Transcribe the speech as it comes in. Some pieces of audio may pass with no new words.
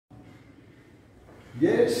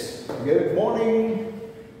Yes, good morning.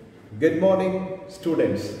 Good morning,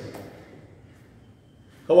 students.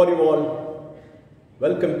 How are you all?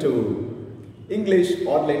 Welcome to English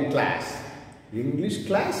online class. English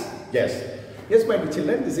class? Yes. Yes, my dear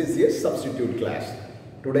children, this is your substitute class.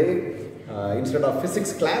 Today, instead of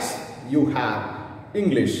physics class, you have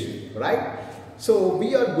English, right? So,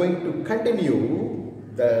 we are going to continue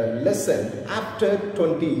the lesson after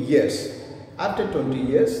 20 years. After 20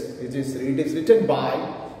 years, it is written by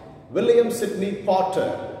William Sidney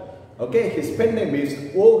Potter. Okay, his pen name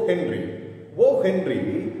is O. Henry. O.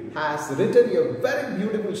 Henry has written a very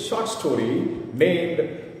beautiful short story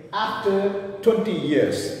named After 20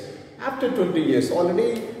 Years. After 20 years,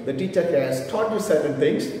 already the teacher has taught you certain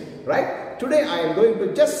things, right? Today I am going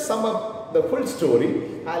to just sum up the full story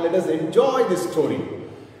and let us enjoy this story.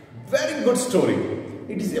 Very good story.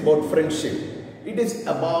 It is about friendship. It is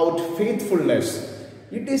about faithfulness.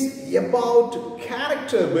 It is about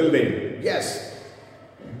character building. Yes.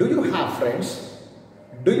 Do you have friends?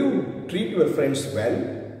 Do you treat your friends well?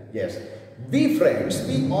 Yes. We friends,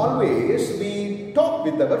 we talk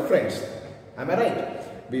with our friends. Am I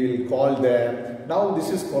right? We will call them. Now this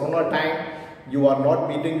is Corona time. You are not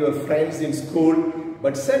meeting your friends in school.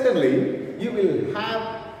 But certainly you will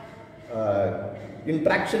have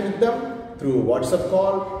interaction with them through WhatsApp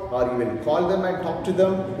call, or you will call them and talk to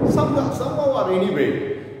them. Somehow or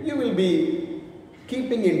anyway, you will be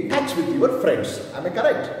keeping in touch with your friends. Am I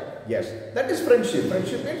correct? Yes. That is friendship.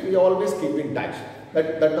 Friendship means we always keep in touch.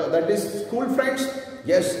 That is school friends.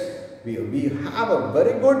 Yes. We have a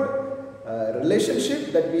very good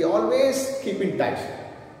relationship that we always keep in touch.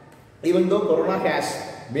 Even though Corona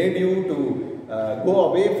has made you to go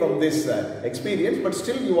away from this experience, but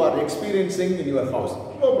still you are experiencing in your house.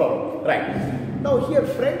 No problem. Right. Now here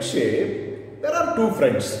friendship, there are two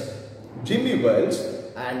friends, Jimmy Wells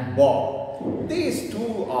and Bob. These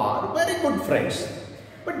two are very good friends,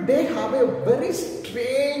 but they have a very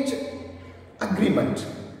strange agreement.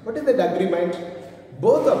 What is that agreement?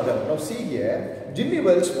 Both of them, now see here, Jimmy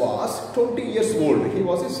Wells was 20 years old. He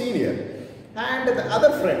was a senior. And the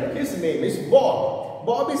other friend, his name is Bob.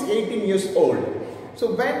 Bob is 18 years old.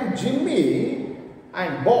 So when Jimmy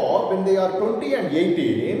and Bob, when they are 20 and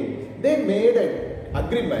 18, they made an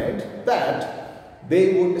agreement that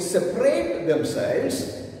they would separate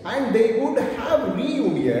themselves and they would have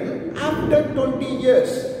reunion after 20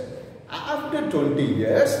 years. After 20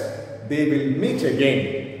 years, they will meet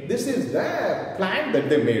again. This is the plan that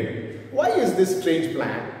they made. Why is this strange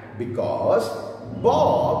plan? Because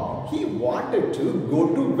Bob, he wanted to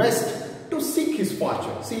go to West to seek his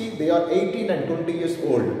fortune. See, they are 18 and 20 years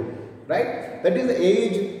old, right? That is the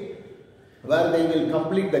age where they will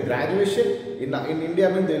complete the graduation. In India,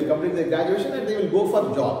 I mean, they will complete the graduation and they will go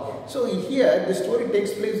for job. So here, the story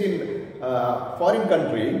takes place in foreign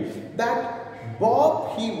country that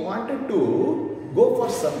Bob, he wanted to go for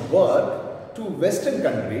some work to Western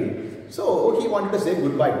country. So he wanted to say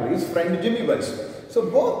goodbye to his friend Jimmy Wells. So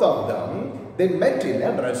both of them, they met in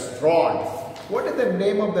a restaurant. What is the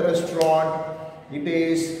name of the restaurant? It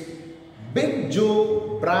is Big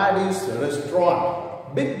Joe Brady's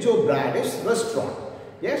restaurant. Big Joe Brady's restaurant.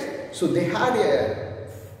 Yes. So they had a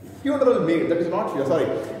funeral meeting. That is not funeral. Sorry.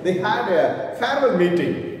 They had a farewell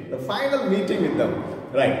meeting. The final meeting with them.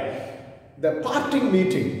 Right. The parting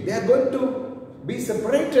meeting. They are going to be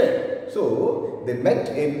separated. So they met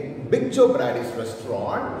in Big Joe Brady's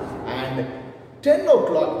restaurant and 10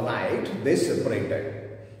 o'clock night they separated.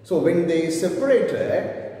 So when they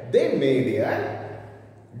separated, they made a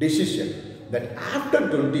decision that after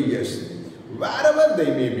 20 years, wherever they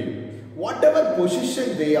may be, whatever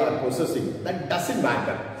position they are possessing, that doesn't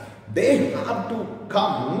matter. They have to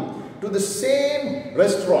come to the same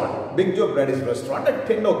restaurant, Big Joe Brady's restaurant at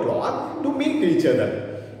 10 o'clock to meet each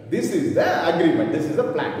other. This is the agreement, this is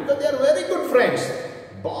the plan, because they are very good friends.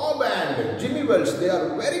 Bob and Jimmy Wells, they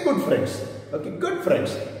are very good friends. Okay, good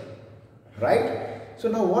friends. Right? So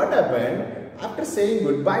now what happened? After saying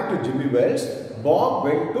goodbye to Jimmy Wells, Bob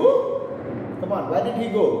went to, come on, where did he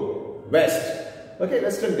go? West. Okay,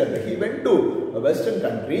 Western country. He went to a Western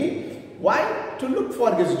country. Why? To look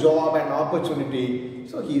for his job and opportunity.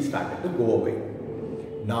 So he started to go away.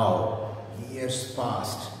 Now, years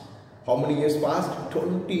passed. How many years passed?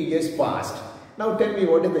 20 years passed. Now tell me,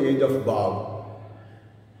 what is the age of Bob?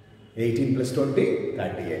 18 plus 20,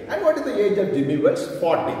 38. And what is the age of Jimmy Wells?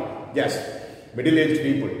 40. Yes. Middle-aged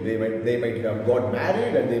people. They might have got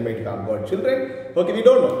married and they might have got children. Okay, we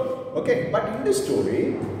don't know. Okay, but in this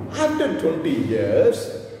story, after 20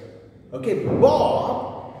 years, okay,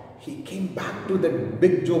 Bob, he came back to the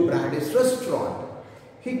Big Joe Brady's restaurant.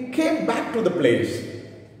 He came back to the place,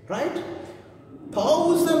 right?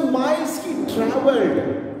 1,000 miles he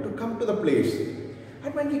traveled to come to the place.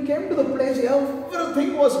 And when he came to the place,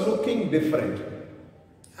 everything was looking different.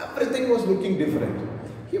 Everything was looking different.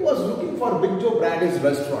 He was looking for Big Joe Brady's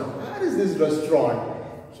restaurant. Where is this restaurant?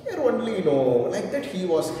 Here only, like that he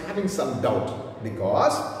was having some doubt.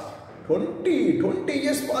 Because 20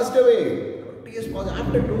 years passed away. 20 years passed.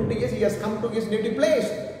 After 20 years, he has come to his native place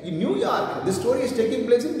in New York. This story is taking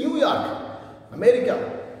place in New York,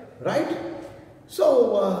 America. Right?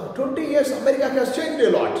 So, 20 years, America has changed a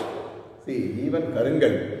lot. See, even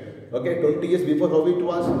Karungal, okay, 20 years before how it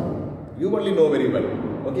was, you only know very well.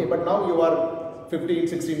 Okay, but now you are 15,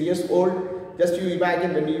 16 years old. Just you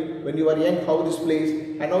imagine when you are young, how this place,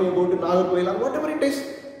 and now you go to Nagarkoil, whatever it is.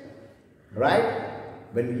 Right?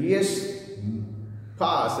 When years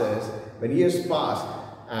pass,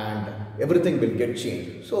 and everything will get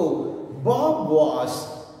changed. So, Bob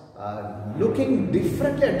was looking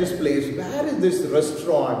differently at this place. Where is this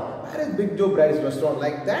restaurant? Where is Big Joe Brady's restaurant?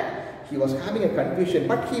 Like that, he was having a confusion.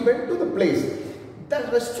 But he went to the place. The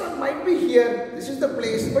restaurant might be here. This is the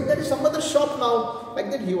place. But there is some other shop now.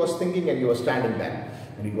 Like that, he was thinking, and he was standing there.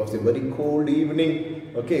 And it was a very cold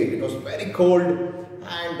evening. Okay, it was very cold.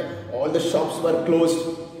 And all the shops were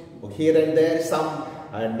closed. Here and there, some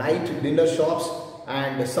night dinner shops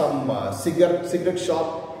and some cigarette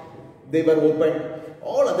shop, they were open.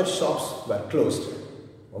 All other shops were closed.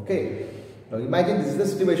 Okay. Now imagine this is the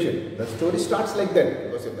situation. The story starts like that.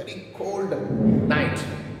 It was a very cold night.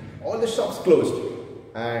 All the shops closed.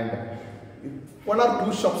 And one or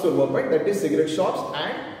two shops were open. That is cigarette shops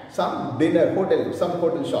and some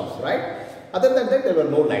hotel shops. Right? Other than that, there were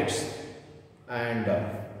no lights. And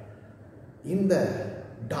in the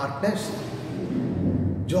darkness,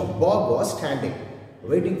 Bob was standing,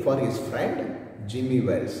 waiting for his friend Jimmy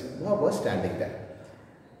Wells. Bob was standing there.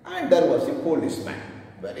 And there was a policeman,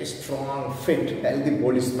 very strong, fit, healthy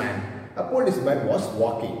policeman. A policeman was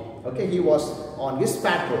walking. Okay, he was on his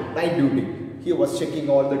patrol, night duty. He was checking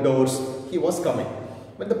all the doors. He was coming.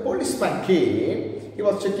 When the policeman came, he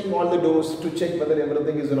was checking all the doors to check whether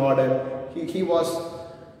everything is in order. He was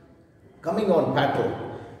coming on patrol.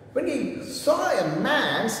 When he saw a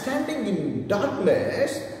man standing in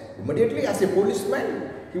darkness, immediately as a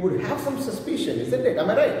policeman, he would have some suspicion, isn't it? Am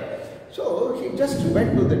I right? So he just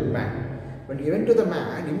went to that man. When he went to the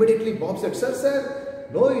man, immediately Bob said, Sir,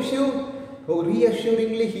 no issue. So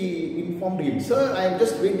reassuringly he informed him, Sir, I am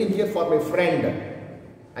just waiting here for my friend.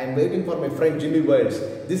 I am waiting for my friend Jimmy Wells.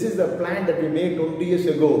 This is the plan that we made 20 years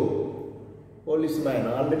ago. Policeman,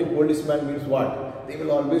 already policeman means what? They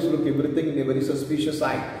will always look everything in a very suspicious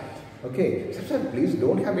eye. Okay, sir, please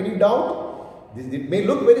don't have any doubt. It may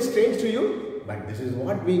look very strange to you, but this is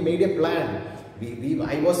what we made a plan.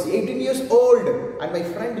 I was 18 years old and my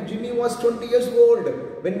friend Jimmy was 20 years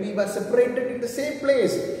old when we were separated in the same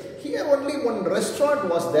place. Here only one restaurant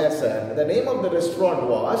was there, sir. The name of the restaurant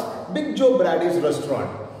was Big Joe Brady's restaurant.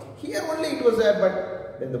 Here only it was there,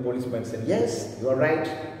 but then the policeman said, yes, you are right.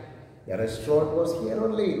 The restaurant was here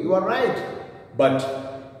only. You are right.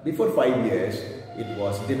 But before 5 years, it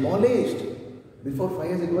was demolished. Before 5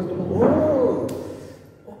 years, it was demolished.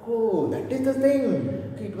 Oh, that is the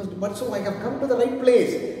thing. Okay, it was, but so I have come to the right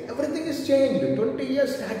place. Everything is changed. 20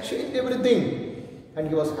 years had changed everything. And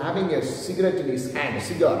he was having a cigarette in his hand, a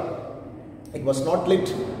cigar. It was not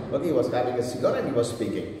lit. Okay, he was having a cigar and he was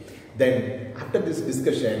speaking. Then, after this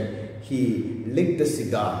discussion, he lit the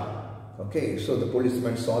cigar. Okay, so the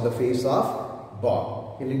policeman saw the face of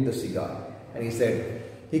Bob. He lit the cigar. And he said,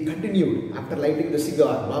 he continued, after lighting the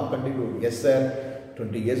cigar, Bob continued, yes sir,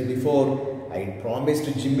 20 years before, I promised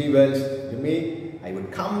Jimmy Wells, Jimmy, I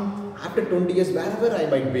would come after 20 years wherever I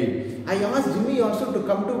might be. I asked Jimmy also to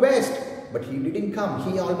come to West, but he didn't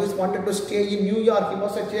come. He always wanted to stay in New York. He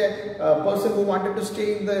was such a person who wanted to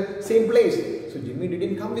stay in the same place. So Jimmy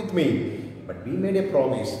didn't come with me. But we made a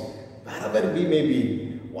promise, wherever we may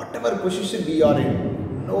be, whatever position we are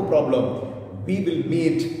in, no problem. We will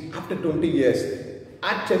meet after 20 years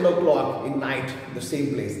at 10 o'clock in night, the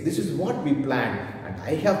same place. This is what we planned. And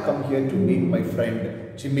I have come here to meet my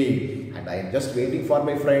friend Jimmy. And I am just waiting for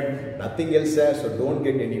my friend. Nothing else there, so don't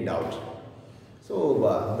get any doubt.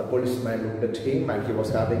 So the policeman looked at him and he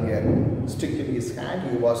was having a stick in his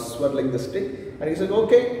hand. He was swirling the stick. And he said,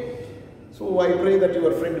 okay, so I pray that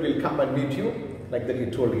your friend will come and meet you. Like that he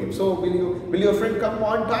told him. So will your friend come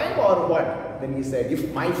on time or what? Then he said,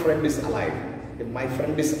 if my friend is alive,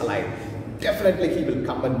 definitely he will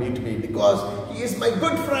come and meet me because he is my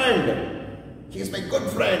good friend. He is my good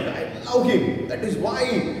friend. I love him. That is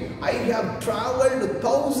why I have traveled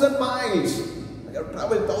 1,000 miles. I have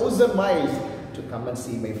traveled 1,000 miles to come and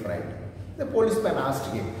see my friend. The policeman asked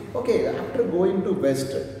him, okay, after going to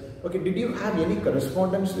West, okay, did you have any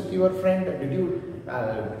correspondence with your friend? Did you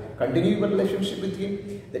continue your relationship with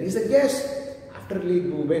him? Then he said, yes. After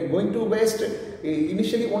going to West,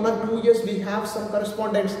 initially 1 or 2 years we have some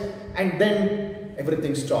correspondence, and then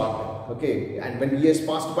everything stopped. Okay, and when years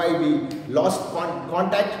passed by, we lost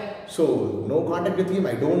contact. So no contact with him.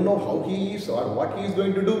 I don't know how he is or what he is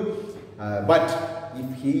going to do. But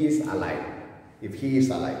if he is alive,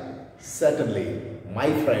 certainly my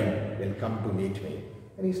friend will come to meet me.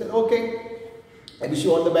 And he said, okay, I wish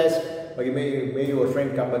you all the best. Okay, may your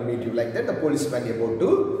friend come and meet you. Like that, the policeman is about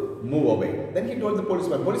to move away. Then he told the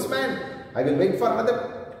policeman, I will wait for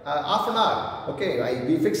another half an hour. Okay,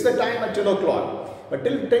 we fixed the time at 10 o'clock. But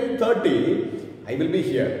till 10:30, I will be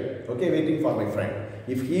here. Okay, waiting for my friend.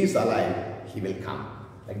 If he is alive, he will come.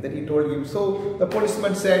 Like that he told him. So the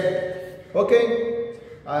policeman said, okay,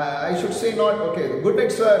 I should say not. Okay, good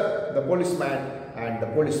night, sir. The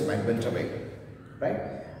policeman went away. Right?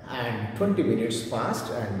 And 20 minutes passed,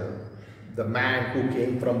 and the man who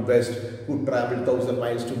came from West, who traveled 1,000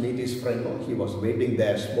 miles to meet his friend, he was waiting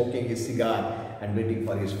there, smoking his cigar and waiting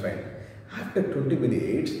for his friend. After 20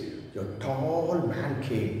 minutes, a tall man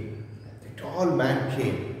came. The tall man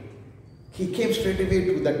came. He came straight away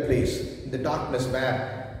to that place, in the darkness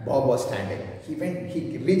where Bob was standing. He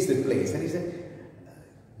reached the place and he said,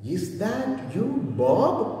 is that you,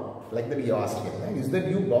 Bob? Like that he asked him, is that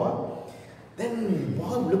you, Bob? Then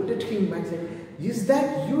Bob looked at him and said, is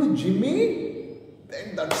that you, Jimmy?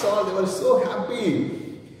 Then that's all. They were so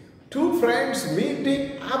happy. Two friends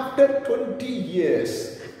meeting after 20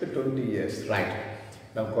 years. After 20 years, right.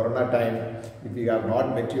 Now Corona time, if you have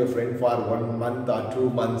not met your friend for 1 month or 2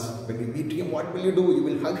 months, when you meet him, what will you do? You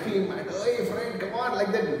will hug him and, hey friend, come on,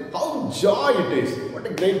 like that. How joy it is. What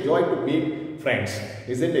a great joy to meet friends,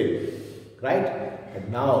 isn't it? Right?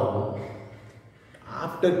 And now,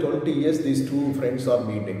 after 20 years, these two friends are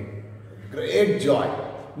meeting. Great joy.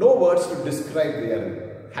 No words to describe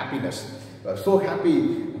their happiness. They were so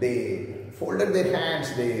happy. They folded their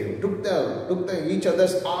hands. They took each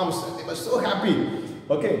other's arms. And they were so happy.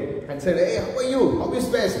 Okay. And said, hey, how are you? How is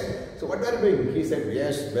West? So what are you doing? He said,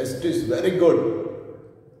 yes, West is very good.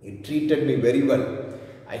 He treated me very well.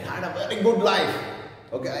 I had a very good life.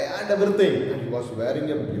 Okay. I had everything. And he was wearing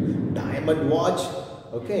a diamond watch.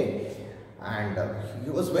 Okay. And he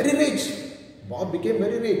was very rich. Bob became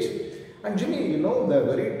very rich. And Jimmy, they're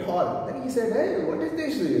very tall. Then he said, hey, what is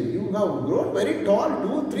this? You have grown very tall,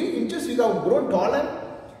 2-3 inches you have grown taller.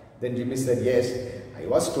 Then Jimmy said, yes, I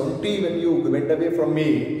was 20 when you went away from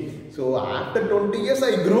me. So after 20 years,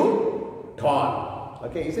 I grew tall.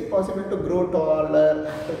 Okay, is it possible to grow taller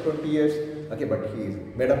after 20 years? Okay, but he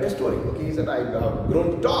made up a story. Okay, he said, I have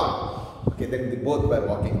grown tall. Okay, then they both were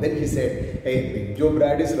walking. Then he said, hey, Joe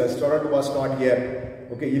Brady's restaurant was not here.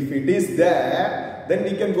 Okay, if it is there, then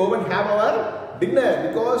we can go and have our dinner,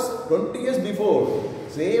 because 20 years before,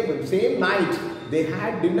 same night, they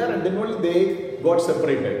had dinner and then only they got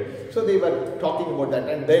separated. So they were talking about that,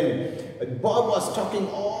 and then Bob was talking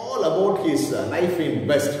all about his life in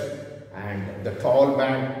West, and the tall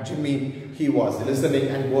man, Jimmy, he was listening,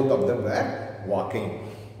 and both of them were walking.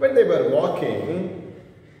 When they were walking,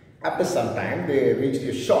 after some time, they reached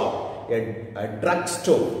a shop, a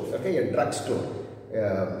drugstore, okay, a drugstore.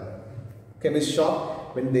 Chemist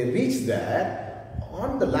shop. When they reached there,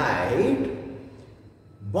 on the light,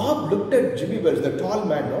 Bob looked at Jimmy Wells, the tall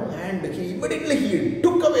man, and he immediately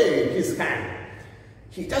took away his hand.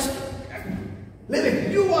 He just,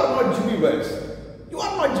 Lily, you are not Jimmy Wells. You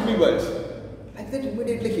are not Jimmy Wells. Like that,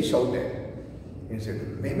 immediately he shouted. He said,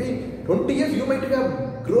 maybe 20 years you might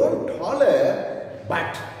have grown taller,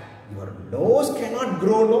 but your nose cannot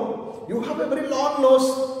grow, no? You have a very long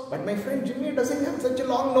nose. But my friend Jimmy doesn't have such a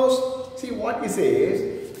long nose. See what he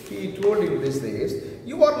says. He told him this is,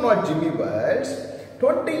 you are not Jimmy Wells.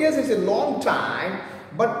 20 years is a long time,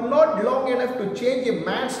 but not long enough to change a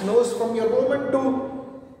man's nose from a Roman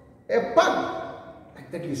to a pug.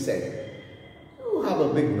 Like that he said. You have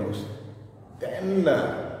a big nose. Then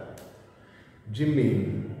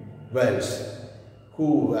Jimmy Wells,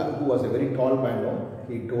 who was a very tall man,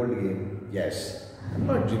 he told him, yes, I'm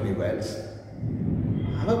not Jimmy Wells.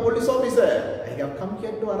 I'm a police officer. I have come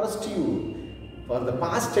here to arrest you. For the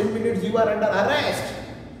past 10 minutes you are under arrest.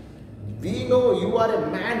 We know you are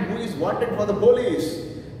a man who is wanted for the police.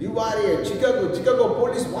 You are a Chicago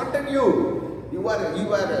police wanted you. You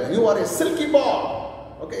are a silky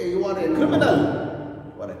ball. Okay, you are a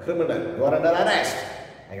criminal. You are a criminal. You are under arrest.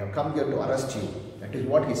 I have come here to arrest you. That is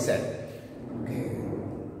what he said. Okay,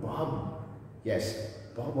 Bob. Yes,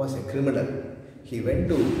 Bob was a criminal. he went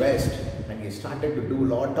to West and he started to do a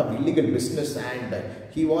lot of illegal business, and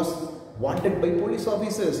he was wanted by police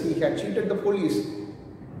officers. He had cheated the police.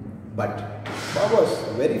 But Bob was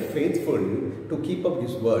very faithful to keep up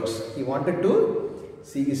his words. He wanted to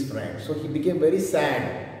see his friend. So he became very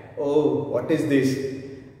sad. Oh, what is this?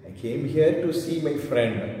 I came here to see my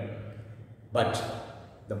friend, but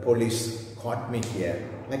the police caught me here.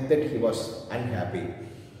 Like that, he was unhappy.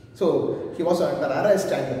 So he was under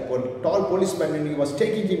arrest, and the tall policeman, when he was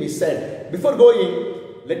taking him, he said, "Before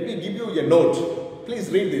going, let me give you a note. Please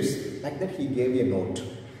read this." Like that, he gave a note,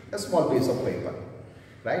 a small piece of paper,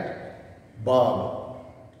 right? Bob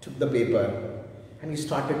took the paper and he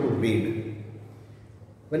started to read.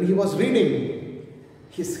 When he was reading,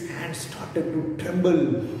 his hand started to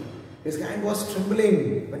tremble. His hand was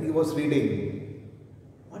trembling when he was reading.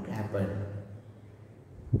 What happened?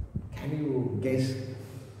 Can you guess?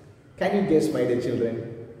 Can you guess, my dear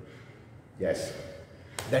children? Yes.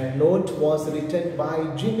 That note was written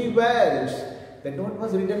by Jimmy Wells. The note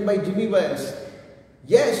was written by Jimmy Wells.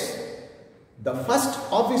 Yes, the first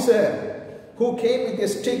officer who came with a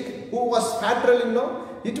stick, who was patrolling,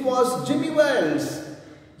 it was Jimmy Wells.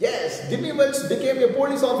 Yes, Jimmy Wells became a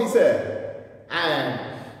police officer, and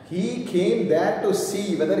he came there to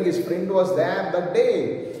see whether his friend was there that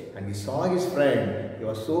day, and he saw his friend. He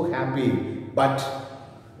was so happy. But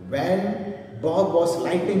when Bob was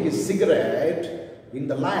lighting his cigarette, in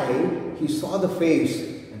the light, he saw the face,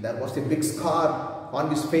 and there was a big scar on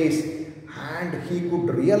his face. And he could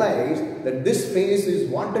realize that this face is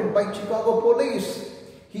wanted by Chicago police.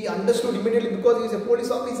 He understood immediately, because he is a police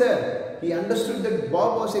officer. He understood that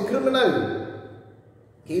Bob was a criminal.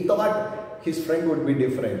 He thought his friend would be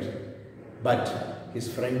different. But his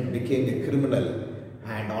friend became a criminal.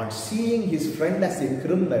 And on seeing his friend as a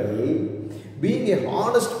criminal, being a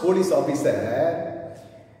honest police officer,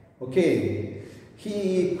 okay,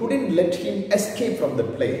 he couldn't let him escape from the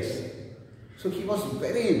place. So he was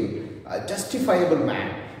very justifiable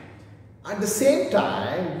man. At the same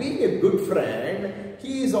time, being a good friend,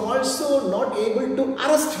 he is also not able to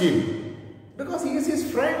arrest him, because he is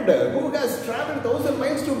his friend who has traveled 1,000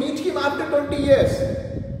 miles to meet him after 20 years.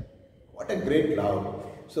 What a great love.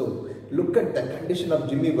 So look at the condition of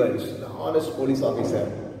Jimmy Wells, the honest police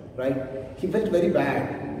officer, right? He felt very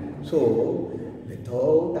bad. So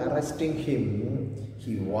without arresting him,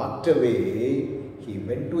 he walked away. He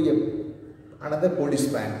went to another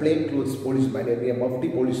policeman, plainclothes policeman, a mufti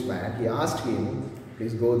policeman. He asked him,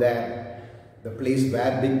 "Please go there. The place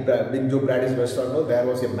where Big Joe Brady's restaurant, there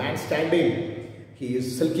was a man standing. He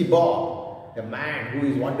is Silky Bob, a man who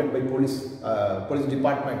is wanted by police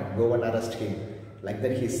department. Go and arrest him." Like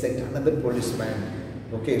that, he sent another policeman,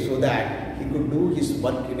 okay, so that he could do his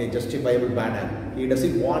work in a justifiable manner. He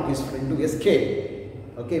doesn't want his friend to escape,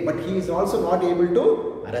 okay, but he is also not able to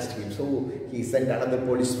arrest him. So he sent another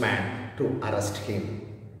policeman to arrest him.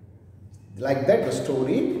 Like that, the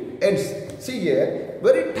story ends. See here,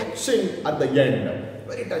 very touching at the end.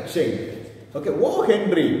 Very touching. Okay, O.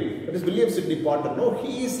 Henry, that is William Sidney Potter. No,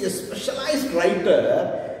 he is a specialized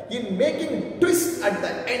writer in making twists at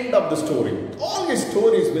the end of the story. All his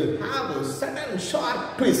stories will have a sudden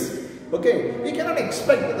sharp twist. Okay, we cannot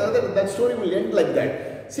expect that story will end like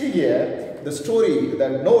that. See here, the story, the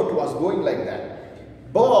note was going like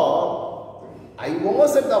that. Bob, I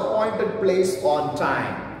was at the appointed place on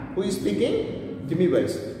time. Who is speaking? Jimmy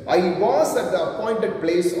Wells. I was at the appointed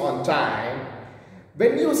place on time.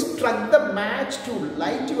 When you struck the match to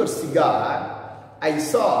light your cigar, I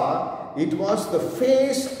saw it was the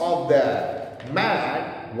face of the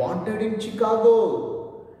man wanted in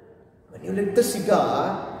Chicago. When you lit the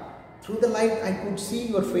cigar, through the light I could see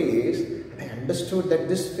your face, and I understood that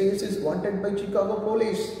this face is wanted by Chicago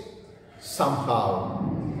police. Somehow,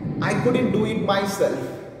 I couldn't do it myself.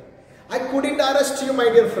 I couldn't arrest you, my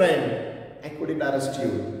dear friend. I couldn't arrest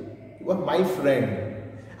you. You are my friend.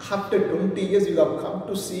 After 20 years, you have come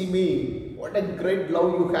to see me. What a great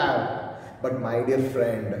love you have. But my dear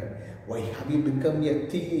friend, why have you become a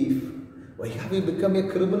thief? Why have you become a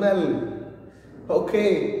criminal?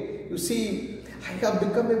 Okay, you see, I have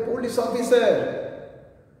become a police officer.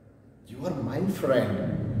 You are my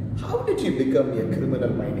friend. How did you become a criminal,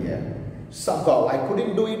 my dear? Somehow, I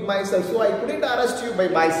couldn't do it myself, so I couldn't arrest you by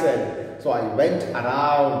myself. So I went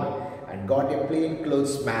around and got a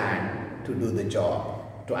plainclothes man to do the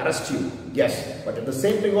job, to arrest you. Yes, but at the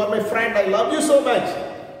same time, you are my friend. I love you so much.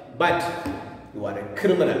 But you are a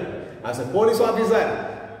criminal. As a police officer,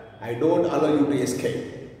 I don't allow you to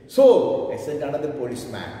escape. So I sent another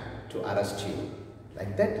policeman to arrest you.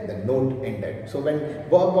 Like that, the note ended. So when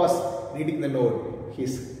Bob was reading the note,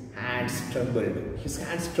 his hands trembled. His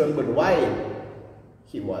hands trembled. Why?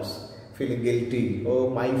 he was feeling guilty. Oh,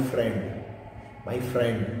 my friend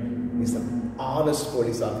is an honest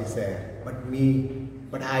police officer, but me,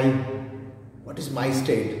 what is my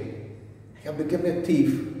state? I have become a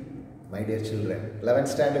thief. My dear children, 11th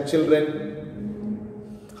standard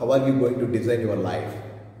children, how are you going to design your life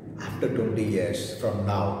after 20 years from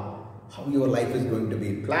now? How your life is going to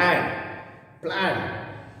be? Plan,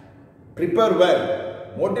 prepare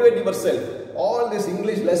well, motivate yourself. All these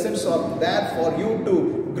English lessons are there for you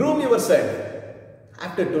to groom yourself.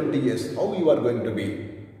 After 20 years, how you are going to be?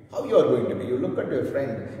 How you are going to be? You look at your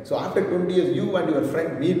friend. So after 20 years, you and your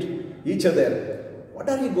friend meet each other. What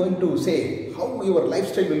are you going to say? How your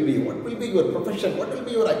lifestyle will be? What will be your profession? What will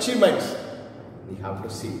be your achievements? We have to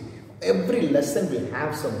see. Every lesson will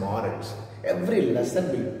have some morals. Every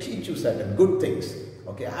lesson will teach you certain good things.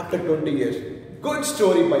 Okay, after 20 years, good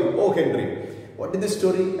story by O. Henry. What is the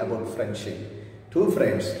story? About friendship. Two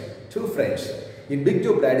friends in Big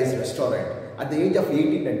Joe Brady's restaurant. At the age of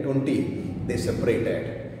 18 and 20, they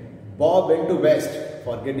separated. Bob went to West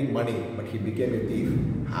for getting money, but he became a thief.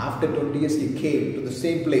 After 20 years, he came to the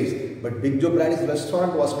same place, but Big Joe Brady's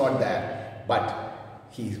restaurant was not there. But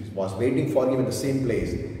he was waiting for him in the same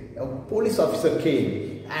place. A police officer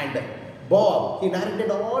came, and Bob, he narrated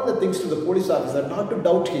all the things to the police officer, not to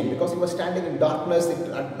doubt him, because he was standing in darkness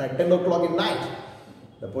at 10 o'clock at night.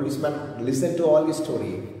 The policeman listened to all his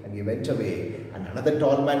story, and he went away. And another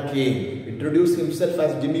tall man came, introduced himself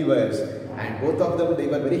as Jimmy Wells, and both of them, they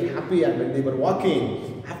were very happy. And when they were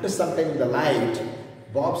walking, after some time in the light,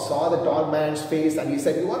 Bob saw the tall man's face, and he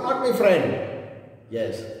said, "You are not my friend."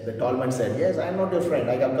 Yes, the tall man said, "Yes, I am not your friend.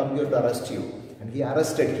 I have come here to arrest you." And he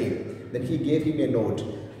arrested him. Then he gave him a note.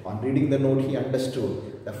 On reading the note, he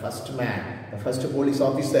understood the first man, the first police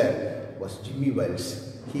officer was Jimmy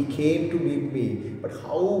Wells. He came to meet me, but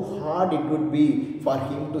how hard it would be for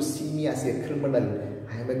him to see me as a criminal.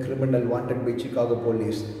 I am a criminal wanted by Chicago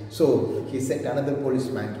police. So he sent another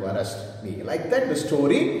policeman to arrest me. Like that, the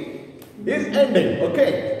story is ending.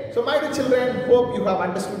 Okay. So my dear children, hope you have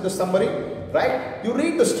understood the summary. Right? You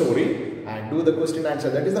read the story and do the question answer.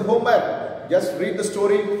 That is the homework. Just read the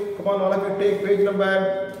story. Come on, all of you, take page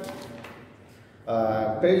number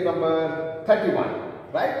 31.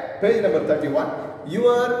 Right? Page number 31.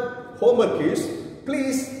 Your homework is,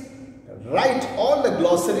 please write all the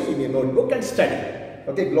glossary in your notebook and study.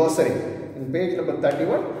 Okay, glossary. In page number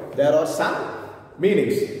 31, there are some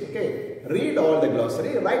meanings. Okay, read all the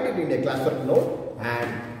glossary, write it in a classwork note and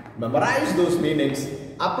memorize those meanings.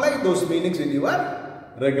 Apply those meanings in your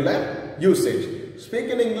regular usage.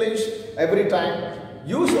 Speak in English every time.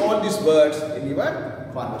 Use all these words in your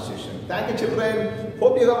conversation. Thank you, children.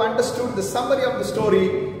 Hope you have understood the summary of the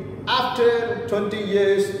story After 20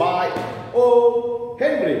 Years by O.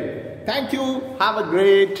 Henry. Thank you. Have a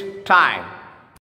great time.